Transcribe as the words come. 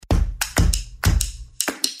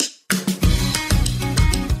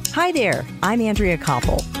Hi there, I'm Andrea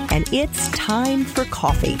Koppel, and it's time for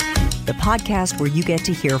coffee, the podcast where you get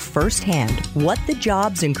to hear firsthand what the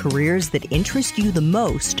jobs and careers that interest you the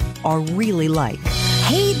most are really like.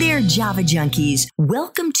 Hey there, Java junkies.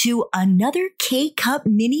 Welcome to another K-Cup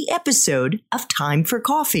mini episode of Time for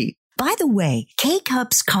Coffee. By the way,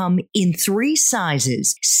 K-Cups come in 3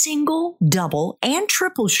 sizes, single, double, and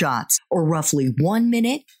triple shots, or roughly 1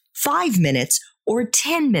 minute, 5 minutes, or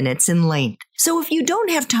 10 minutes in length. So if you don't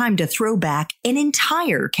have time to throw back an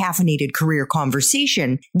entire caffeinated career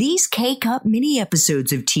conversation, these K-Cup mini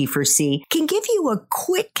episodes of T4C can give you a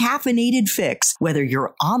quick caffeinated fix, whether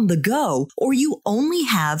you're on the go or you only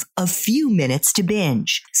have a few minutes to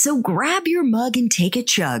binge. So grab your mug and take a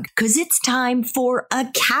chug, because it's time for a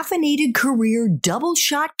caffeinated career double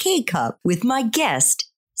shot K-Cup with my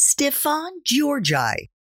guest, Stefan Georgi.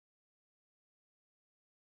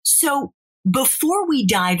 So before we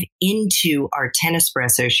dive into our 10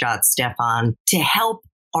 espresso shots, Stefan, to help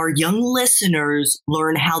our young listeners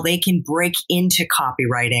learn how they can break into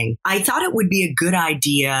copywriting, I thought it would be a good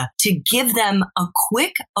idea to give them a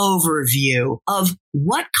quick overview of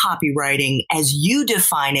what copywriting, as you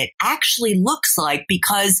define it, actually looks like,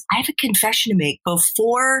 because I have a confession to make.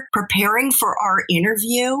 Before preparing for our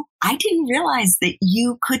interview, I didn't realize that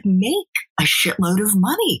you could make a shitload of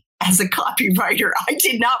money as a copywriter. I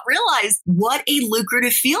did not realize what a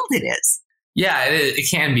lucrative field it is. Yeah, it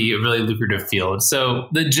can be a really lucrative field. So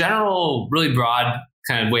the general, really broad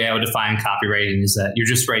kind of way I would define copywriting is that you're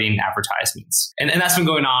just writing advertisements. And that's been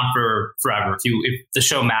going on for forever. If the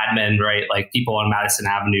show Mad Men, right, like people on Madison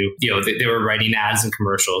Avenue, they were writing ads and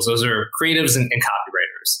commercials. Those are creatives and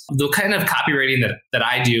copywriters. The kind of copywriting that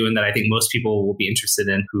I do and that I think most people will be interested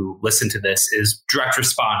in who listen to this is direct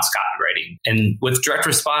response copywriting. And with direct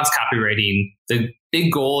response copywriting, the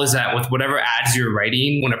big goal is that with whatever ads you're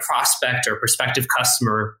writing, when a prospect or prospective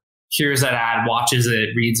customer hears that ad, watches it,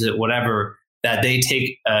 reads it, whatever, that they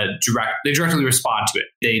they directly respond to it.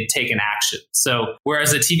 They take an action. So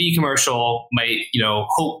whereas a TV commercial might,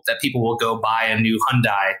 hope that people will go buy a new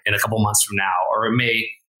Hyundai in a couple months from now, or it may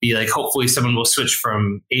be like, hopefully someone will switch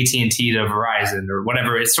from AT&T to Verizon or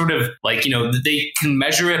whatever. It's sort of like, they can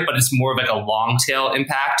measure it, but it's more of like a long tail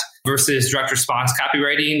impact versus direct response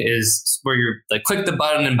copywriting is where you're like, click the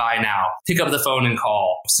button and buy now, pick up the phone and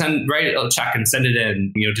call, write a check and send it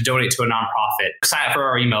in, to donate to a nonprofit, sign up for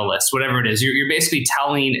our email list, whatever it is. You're basically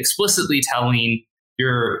explicitly telling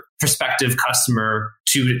your prospective customer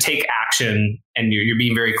to take action, and you're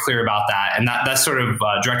being very clear about that. And that's sort of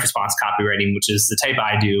direct response copywriting, which is the type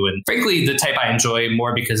I do. And frankly, the type I enjoy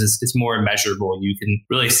more because it's more measurable. You can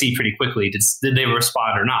really see pretty quickly, did they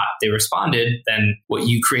respond or not? If they responded, then what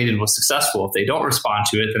you created was successful. If they don't respond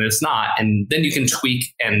to it, then it's not. And then you can tweak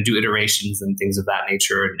and do iterations and things of that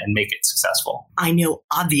nature and make it successful. I know,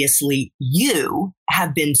 obviously, you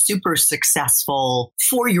have been super successful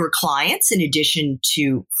for your clients in addition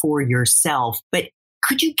to for yourself. But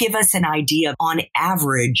could you give us an idea, on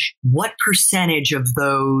average, what percentage of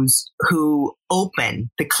those who open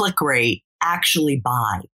the click rate actually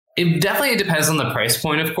buy? It definitely depends on the price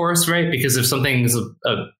point, of course, right? Because if something's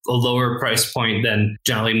a lower price point, then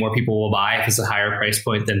generally more people will buy. If it's a higher price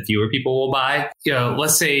point, then fewer people will buy.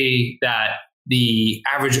 Let's say that the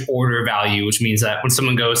average order value, which means that when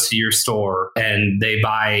someone goes to your store and they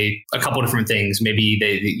buy a couple different things, maybe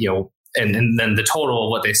they, and then the total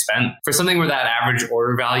of what they spent for something where that average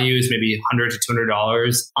order value is maybe $100 to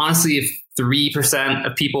 $200. Honestly, if 3%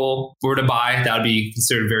 of people were to buy, that would be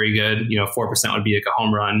considered very good. 4% would be like a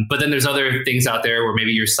home run. But then there's other things out there where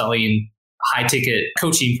maybe you're selling a high ticket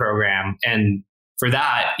coaching program, and for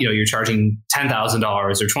that, you're charging $10,000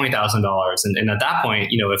 or $20,000. And at that point,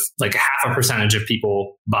 if like half a percentage of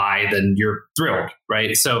people buy, then you're thrilled,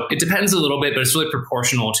 right? So it depends a little bit, but it's really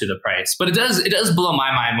proportional to the price. But it does blow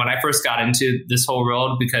my mind when I first got into this whole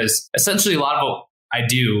world, because essentially a lot of what I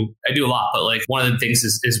do a lot, but like one of the things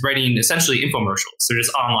is writing essentially infomercials. So just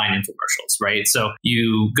online infomercials, right? So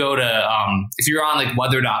you go to, if you're on like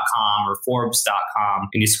weather.com or Forbes.com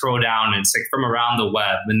and you scroll down and it's like from around the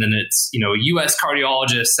web, and then it's, US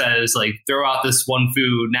cardiologist says like, throw out this one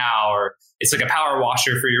food now, or it's like a power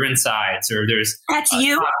washer for your insides, or there's... That's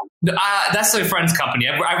you? That's a friend's company.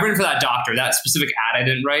 I've written for that doctor. That specific ad I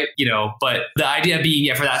didn't write, but the idea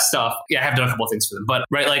being, for that stuff, I have done a couple of things for them. But,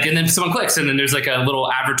 right, like, and then someone clicks and then there's like a little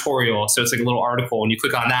advertorial. So it's like a little article and you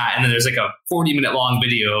click on that and then there's like a 40-minute long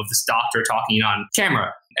video of this doctor talking on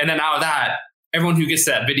camera. And then out of that, everyone who gets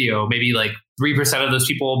that video, maybe like 3% of those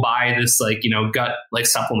people buy this gut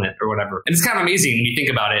supplement or whatever. And it's kind of amazing when you think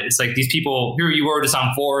about it. It's like these people, here you were just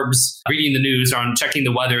on Forbes, reading the news, or on checking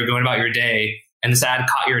the weather, going about your day, and this ad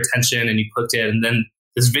caught your attention and you clicked it. And then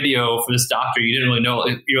this video for this doctor you didn't really know.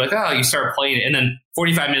 You're like, oh, you start playing it, and then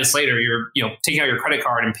 45 minutes later, you're taking out your credit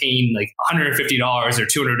card and paying like $150 or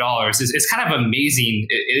 $200. It's kind of amazing.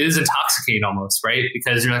 It is intoxicating almost, right?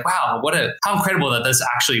 Because you're like, wow, how incredible that this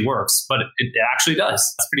actually works. But it actually does.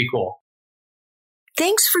 That's pretty cool.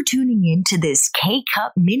 Thanks for tuning in to this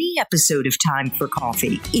K-Cup mini episode of Time for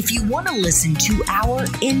Coffee. If you want to listen to our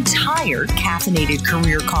entire caffeinated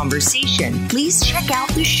career conversation, please check out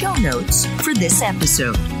the show notes for this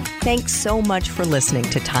episode. Thanks so much for listening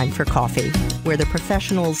to Time for Coffee, where the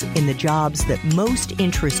professionals in the jobs that most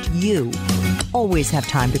interest you always have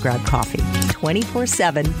time to grab coffee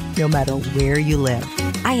 24/7, no matter where you live.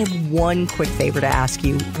 I have one quick favor to ask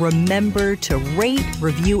you. Remember to rate,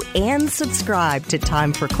 review, and subscribe to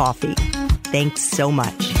Time for Coffee. Thanks so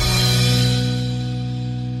much.